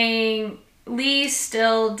as saying, Lee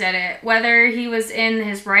still did it. Whether he was in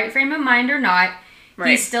his right frame of mind or not,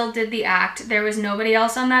 he still did the act. There was nobody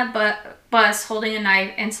else on that bus holding a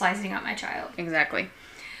knife and slicing up my child. Exactly.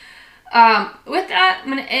 With that,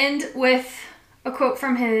 I'm going to end with a quote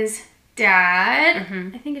from his dad.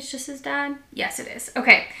 I think it's just his dad. Yes, it is.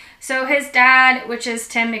 Okay. So his dad, which is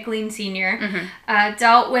Tim McLean Sr.,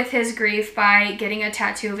 dealt with his grief by getting a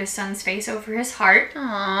tattoo of his son's face over his heart, which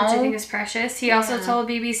I think is precious. He also told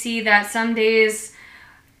BBC that some days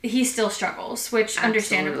he still struggles, which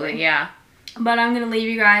understandably. Yeah. But I'm going to leave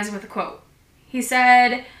you guys with a quote. He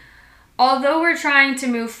said, "Although we're trying to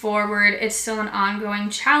move forward, it's still an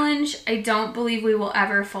ongoing challenge. I don't believe we will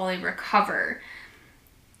ever fully recover."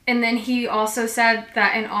 And then he also said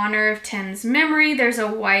that in honor of Tim's memory, there's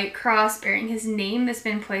a white cross bearing his name that's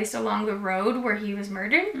been placed along the road where he was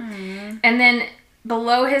murdered. And then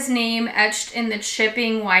below his name, etched in the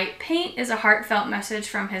chipping white paint, is a heartfelt message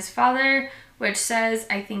from his father, which says,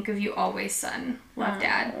 "I think of you always, son. Love,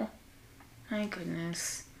 Dad." My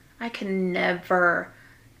goodness. I can never,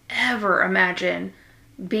 ever imagine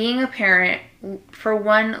being a parent, for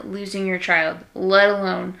one, losing your child, let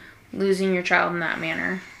alone losing your child in that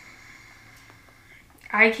manner.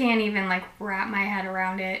 I can't even, like, wrap my head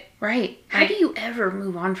around it. Right. How do you ever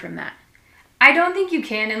move on from that? I don't think you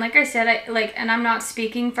can. And like I said, and I'm not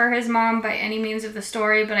speaking for his mom by any means of the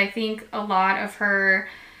story, but I think a lot of her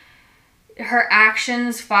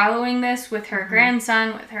actions following this with her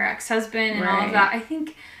grandson, with her ex-husband, and all of that, I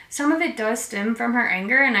think some of it does stem from her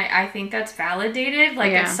anger, and I think that's validated.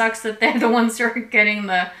 Like, it sucks that they're the ones who are getting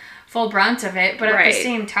the full brunt of it, but at the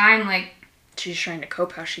same time, like, she's trying to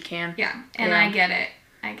cope how she can. Yeah, and I get it.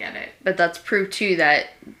 But that's proof, too,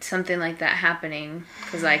 that something like that happening,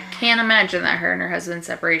 because I can't imagine that her and her husband's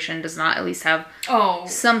separation does not at least have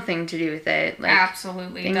something to do with it. Like,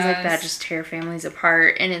 absolutely things like that just tear families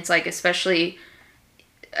apart. And it's like, especially,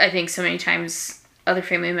 I think so many times other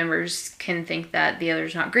family members can think that the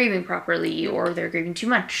other's not grieving properly, or they're grieving too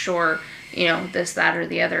much, or, you know, this, that, or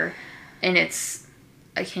the other. And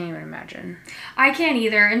I can't even imagine. I can't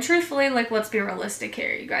either. And truthfully, like, let's be realistic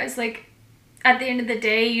here, you guys. Like, at the end of the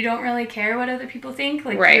day, you don't really care what other people think.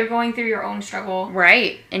 Like, you're going through your own struggle.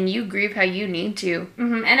 Right. And you grieve how you need to.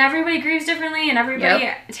 And everybody grieves differently, and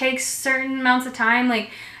everybody takes certain amounts of time.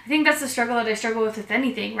 Like, I think that's the struggle that I struggle with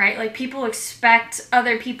anything, right? Like, people expect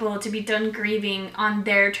other people to be done grieving on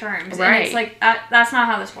their terms. Right. And it's like, that's not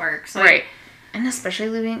how this works. Like, right. And especially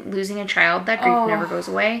losing a child, that grief never goes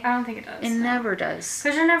away. I don't think it does. It never does.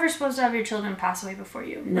 Because you're never supposed to have your children pass away before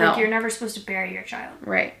you. No. Like, you're never supposed to bury your child.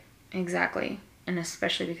 Right. Exactly. And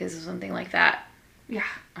especially because of something like that. Yeah.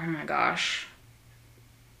 Oh my gosh.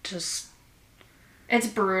 Just... It's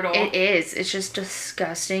brutal. It is. It's just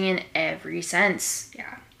disgusting in every sense.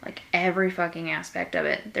 Yeah. Like, every fucking aspect of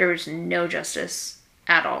it. There was no justice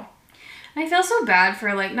at all. I feel so bad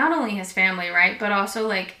for, like, not only his family, right? But also,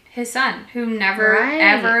 like, his son, who never,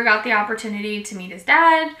 ever got the opportunity to meet his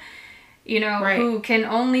dad. You know, who can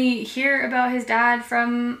only hear about his dad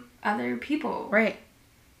from other people. Right.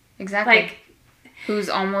 Exactly. Like... Who's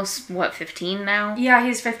almost, 15 now? Yeah,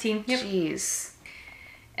 he's 15. Yep. Jeez.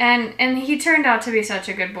 And he turned out to be such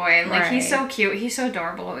a good boy. And, like, he's so cute. He's so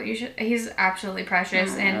adorable. He's absolutely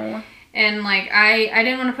precious. Aww. And, like, I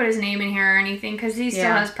didn't want to put his name in here or anything because he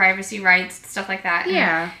still has privacy rights, stuff like that.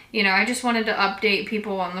 Yeah. And, you know, I just wanted to update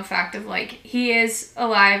people on the fact of, like, he is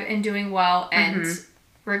alive and doing well. And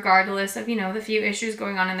regardless of, you know, the few issues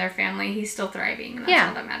going on in their family, he's still thriving. And that's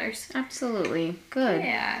all that matters. Absolutely. Good.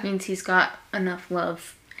 Yeah. Means he's got enough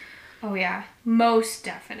love. Oh, yeah. Most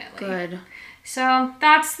definitely. Good. So,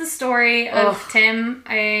 that's the story of Tim.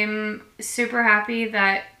 I'm super happy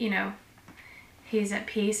that, you know, he's at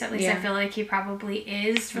peace. At least I feel like he probably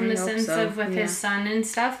is from the sense of with his son and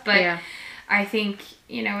stuff. But I think,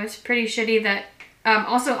 you know, it's pretty shitty that...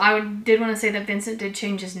 also, I did want to say that Vincent did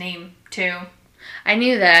change his name, too. I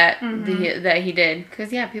knew that that he did. Because,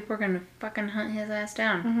 people are going to fucking hunt his ass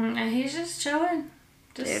down. And he's just chilling.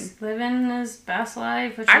 Just living his best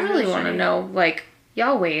life. Which I really want to know, like,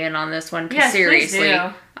 y'all weigh in on this one. Because seriously,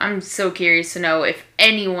 I'm so curious to know if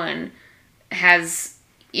anyone has,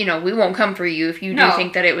 you know, we won't come for you if you do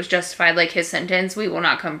think that it was justified, like his sentence. We will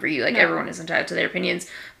not come for you. Like, everyone is entitled to their opinions.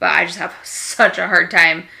 But I just have such a hard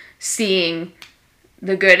time seeing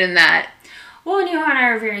the good in that. Well, and you and I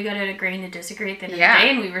are very good at agreeing to disagree at the end of the day,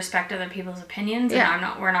 and we respect other people's opinions,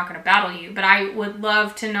 and we're not going to battle you. But I would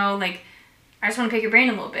love to know, like, I just want to pick your brain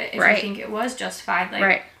a little bit. If you think it was justified,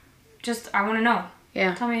 like, just, I want to know.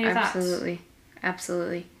 Yeah. Tell me your thoughts.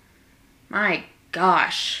 Absolutely. My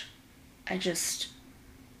gosh. I just,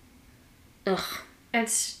 ugh.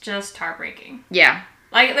 It's just heartbreaking. Yeah.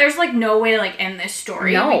 Like, there's, like, no way to, like, end this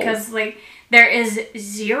story. No. Because, like, there is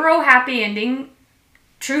zero happy ending,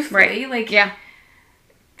 truthfully. Like,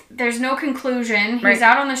 there's no conclusion. He's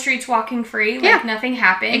out on the streets walking free. Like, nothing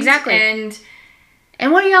happened. Exactly.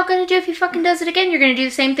 And what are y'all gonna do if he fucking does it again? You're gonna do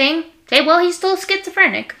the same thing? Okay, well, he's still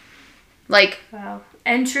schizophrenic. Like... Well,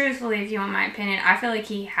 and truthfully, if you want my opinion, I feel like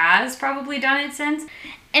he has probably done it since.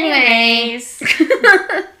 Anyways.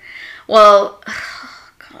 Well, oh,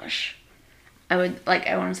 gosh. I want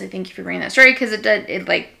to say thank you for bringing that story, because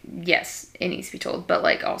yes, it needs to be told, but,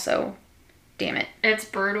 like, also, damn it. It's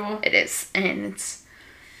brutal. It is. And it's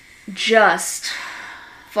just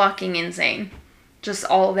fucking insane. Just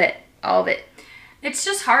all of it. All of it. It's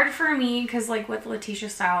just hard for me because, like, with Letitia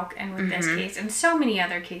Stalk and with this case and so many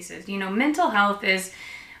other cases, you know, mental health is,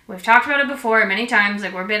 we've talked about it before many times,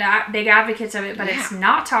 like, we're big advocates of it, but it's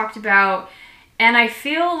not talked about. And I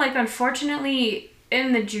feel like, unfortunately,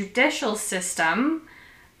 in the judicial system,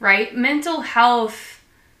 right, mental health,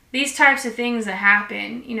 these types of things that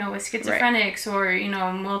happen, you know, with schizophrenics or, you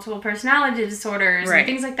know, multiple personality disorders and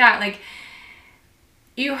things like that, like,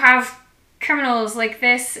 you have criminals like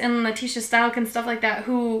this and Letitia Stalk and stuff like that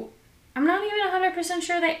who I'm not even 100%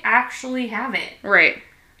 sure they actually have it. Right.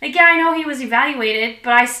 Like, yeah, I know he was evaluated,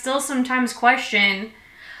 but I still sometimes question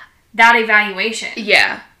that evaluation.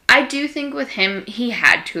 Yeah. I do think with him, he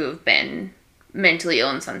had to have been mentally ill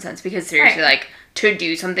in some sense, because seriously, like, to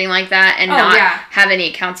do something like that and not have any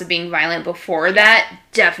accounts of being violent before that,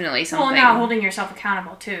 definitely something. Well, now holding yourself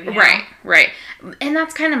accountable too. You know? Right. And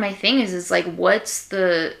that's kind of my thing is like, what's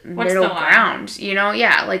the middle ground? You know,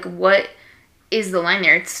 like, what is the line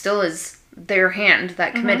there? It still is their hand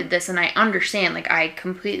that committed this, and I understand, like, I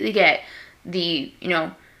completely get the, you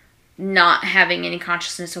know, not having any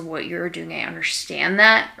consciousness of what you're doing. I understand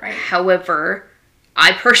that. Right. However,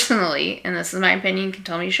 I personally, and this is my opinion, can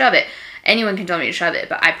tell me to shove it. Anyone can tell me to shove it,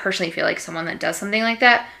 but I personally feel like someone that does something like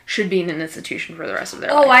that should be in an institution for the rest of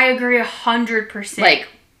their life. Oh, I agree 100%. Like,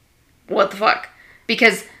 what the fuck?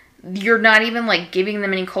 Because you're not even, like, giving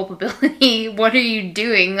them any culpability. What are you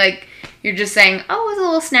doing? Like, you're just saying, oh, it was a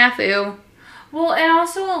little snafu. Well, and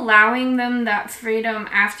also allowing them that freedom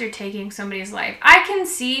after taking somebody's life. I can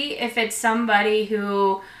see if it's somebody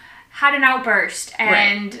who had an outburst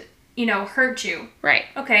and, you know, hurt you. Right.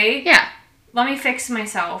 Okay. Yeah. Let me fix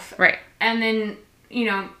myself. Right. And then, you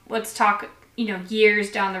know, let's talk, you know,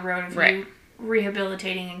 years down the road of you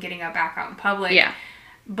rehabilitating and getting back out in public. Yeah.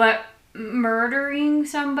 But murdering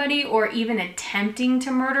somebody or even attempting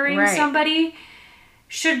to murdering somebody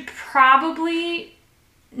should probably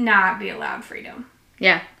not be allowed freedom.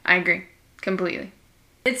 Yeah, I agree. Completely.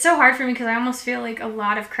 It's so hard for me because I almost feel like a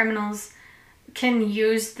lot of criminals can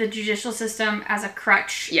use the judicial system as a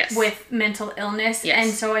crutch with mental illness. Yes.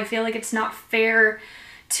 And so I feel like it's not fair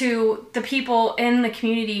to the people in the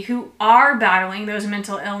community who are battling those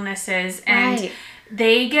mental illnesses. And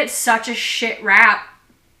they get such a shit rap.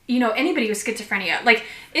 You know, anybody with schizophrenia, like,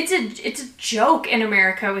 it's a joke in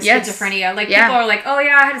America with schizophrenia. Like, people are like, oh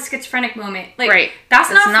yeah, I had a schizophrenic moment. Like, that's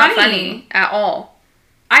not funny at all.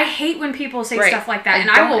 I hate when people say stuff like that, and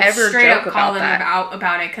I will straight up call them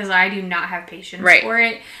about it, because I do not have patience for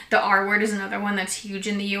it. The R word is another one that's huge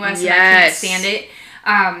in the U.S., and I can't stand it.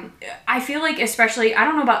 I feel like, especially, I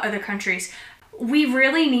don't know about other countries, we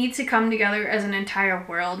really need to come together as an entire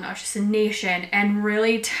world, not just a nation, and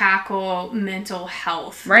really tackle mental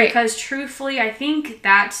health. Right. Because truthfully, I think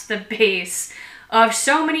that's the base of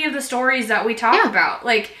so many of the stories that we talk about.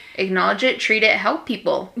 Like, acknowledge it, treat it, help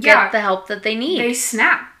people. Get the help that they need. They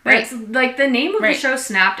snap. Right. That's, like, the name of the show,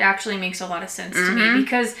 Snapped, actually makes a lot of sense to me,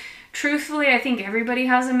 because truthfully, I think everybody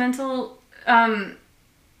has a mental...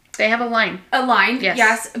 they have a line. A line,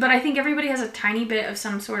 yes. But I think everybody has a tiny bit of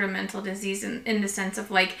some sort of mental disease in the sense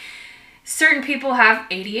of, like, certain people have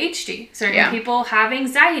ADHD. Certain people have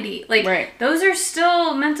anxiety. Like, those are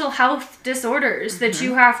still mental health disorders that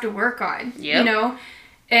you have to work on. Yep. You know?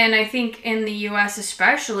 And I think in the U.S.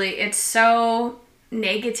 especially, it's so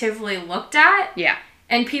negatively looked at. Yeah.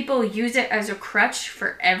 And people use it as a crutch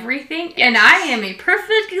for everything. Yes. And I am a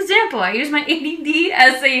perfect example. I use my ADD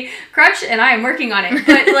as a crutch, and I am working on it.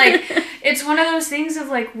 But, like, it's one of those things of,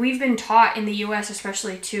 like, we've been taught in the U.S.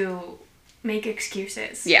 especially to make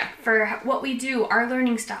excuses. Yeah. For what we do, our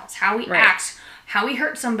learning styles, how we act, how we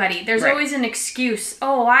hurt somebody. There's always an excuse.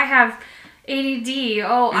 Oh, I have ADD.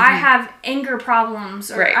 Oh, I have anger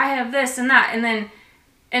problems. Or I have this and that. And then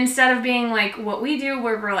instead of being like what we do,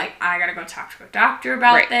 where we're like, I gotta go talk to a doctor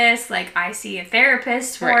about this, like I see a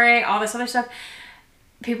therapist for it, all this other stuff,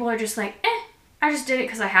 people are just like, I just did it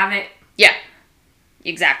because I have it. Yeah,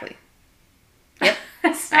 exactly. Yep.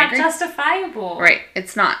 It's not justifiable. Right,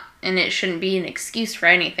 it's not. And it shouldn't be an excuse for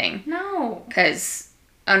anything. No. Because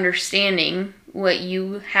understanding what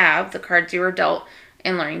you have, the cards you were dealt,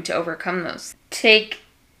 and learning to overcome those. Take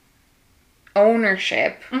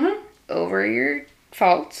ownership over your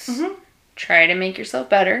faults. Try to make yourself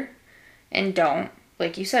better, and don't,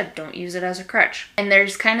 like you said, don't use it as a crutch. And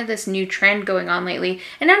there's kind of this new trend going on lately,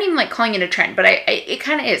 and not even like calling it a trend, but it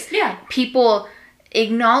kind of is. Yeah. People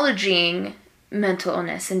acknowledging mental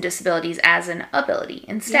illness and disabilities as an ability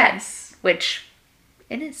instead, which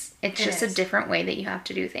it is. It's just a different way that you have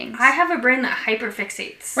to do things. I have a brain that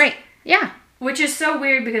hyperfixates. Right. Yeah. Which is so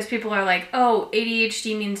weird because people are like, oh,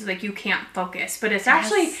 ADHD means like you can't focus. But it's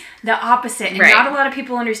actually the opposite. And not a lot of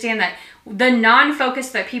people understand that. The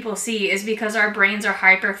non-focus that people see is because our brains are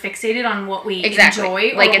hyper-fixated on what we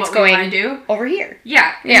enjoy or like what we want to do. Over here.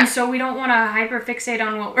 Yeah. And so we don't want to hyper-fixate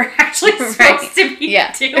on what we're actually supposed to be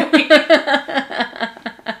doing.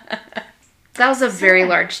 That was a very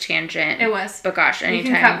large tangent. It was. But gosh, anytime.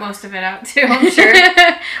 You can cut most of it out too, I'm sure.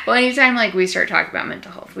 Well, anytime like we start talking about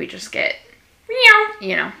mental health, we just get...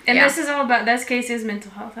 You know. And this is all about, this case is mental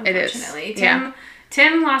health, unfortunately. It is.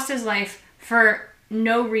 Tim lost his life for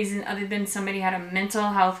no reason other than somebody had a mental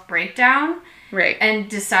health breakdown. Right. And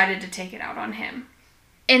decided to take it out on him.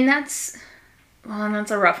 And that's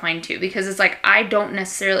a rough line too, because it's like, I don't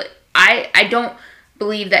necessarily, I don't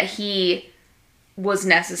believe that he was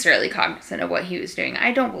necessarily cognizant of what he was doing.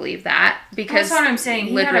 I don't believe that, because that's what I'm saying.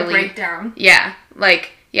 He had a breakdown. Yeah.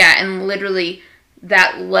 Like, yeah, and literally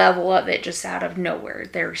that level of it just out of nowhere.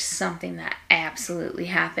 There's something that absolutely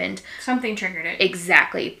happened. Something triggered it.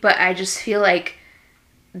 Exactly. But I just feel like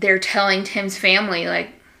they're telling Tim's family, like,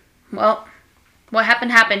 well, what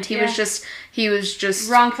happened. He was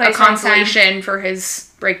just wrong place, a consolation for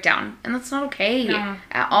his breakdown. And that's not okay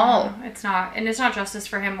at all. No, it's not. And it's not justice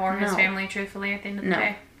for him or his family, truthfully, at the end of the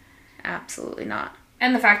day. Absolutely not.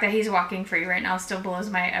 And the fact that he's walking free right now still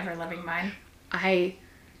blows my ever-loving mind. I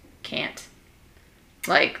can't.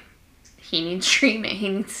 Like, he needs treatment. He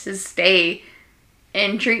needs to stay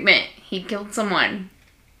in treatment. He killed someone,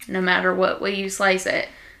 no matter what way you slice it.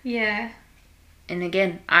 Yeah. And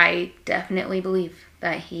again, I definitely believe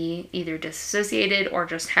that he either disassociated or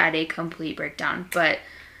just had a complete breakdown. But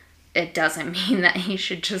it doesn't mean that he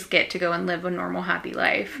should just get to go and live a normal, happy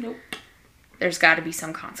life. Nope. There's got to be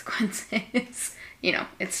some consequences. You know,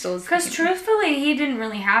 it's still... Because truthfully, he didn't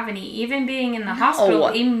really have any. Even being in the hospital,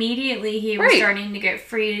 immediately he was starting to get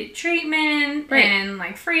free treatment and,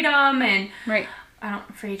 like, freedom and...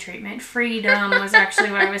 free treatment. Freedom was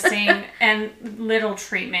actually what I was saying. And little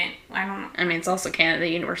treatment. I don't know. I mean, it's also Canada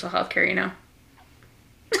Universal Healthcare, you know.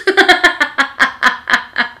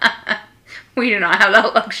 We do not have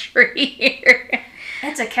that luxury here.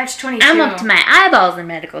 It's a catch-22. I'm up to my eyeballs in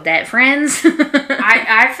medical debt, friends.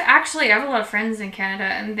 I have a lot of friends in Canada,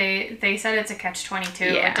 and they said it's a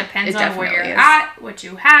catch-22. Yeah, it depends on where you're at, what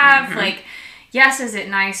you have. Like, yes, is it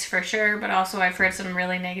nice for sure, but also I've heard some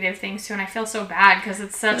really negative things too, and I feel so bad because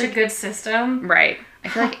it's such a good system. Right. I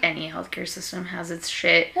feel like any healthcare system has its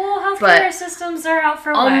shit. Well, healthcare systems are out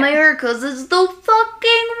for what? America's is the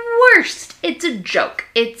fucking worst. It's a joke.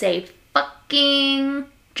 It's a fucking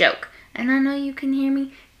joke. And I know you can hear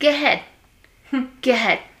me. Go ahead. Go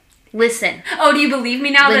ahead. Listen. Oh, do you believe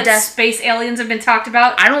me now that space aliens have been talked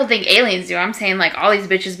about? I don't think aliens do. I'm saying, like, all these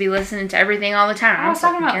bitches be listening to everything all the time. I was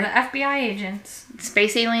talking about the FBI agents.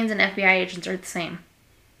 Space aliens and FBI agents are the same.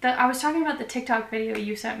 I was talking about the TikTok video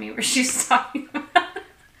you sent me where she's talking about...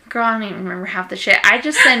 Girl, I don't even remember half the shit. I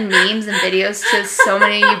just send memes and videos to so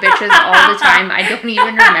many of you bitches all the time. I don't even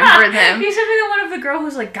remember them. You sent me the one of the girl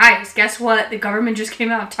who's like, guys, guess what? The government just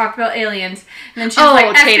came out and talked about aliens. And then she's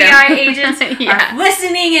like, Tatum. FBI agents are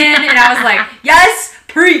listening in. And I was like, yes,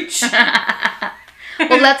 preach.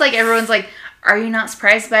 Well, that's like everyone's like, are you not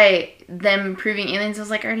surprised by them proving aliens? I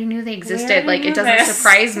was like, I already knew they existed. Like, it doesn't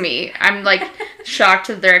surprise me. I'm like shocked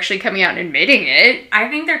that they're actually coming out and admitting it. I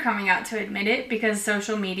think they're coming out to admit it because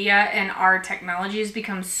social media and our technology has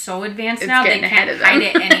become so advanced now they can't hide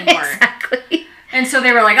it anymore. Exactly. And so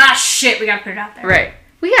they were like, ah, shit, we gotta put it out there. Right.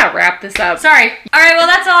 We gotta wrap this up. Sorry. All right, well,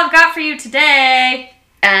 that's all I've got for you today.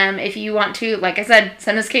 If you want to, like I said,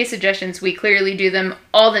 send us case suggestions. We clearly do them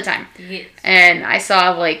all the time. Yes. And I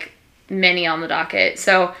saw, like, many on the docket.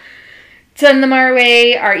 So send them our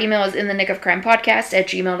way. Our email is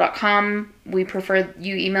inthenickofcrimepodcast@gmail.com. We prefer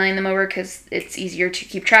you emailing them over because it's easier to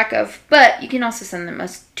keep track of. But you can also send them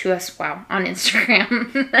to us, on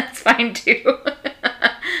Instagram. That's fine, too.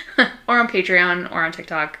 Or on Patreon or on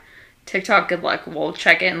TikTok. TikTok, good luck. We'll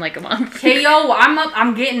check it in like a month. Hey, yo,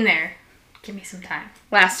 I'm getting there. Give me some time.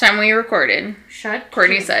 Last time we recorded,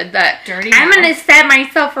 Courtney said that I'm going to set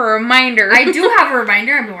myself a reminder. I do have a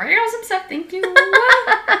reminder. I've been working on some stuff. Thank you.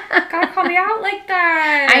 Gotta call me out like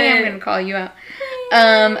that. I am going to call you out.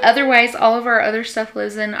 Otherwise, all of our other stuff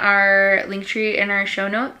lives in our link tree in our show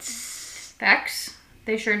notes. Facts.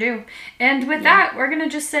 They sure do. And with that, we're going to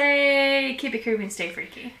just say, keep it creepy and stay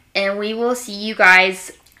freaky. And we will see you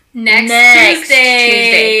guys next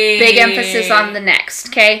Tuesday. Big emphasis on the next,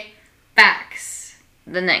 okay? Facts.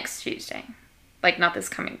 The next Tuesday. Like, not this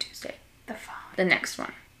coming Tuesday. The following. The next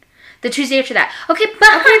one. The Tuesday after that. Okay,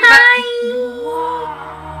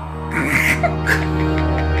 bye.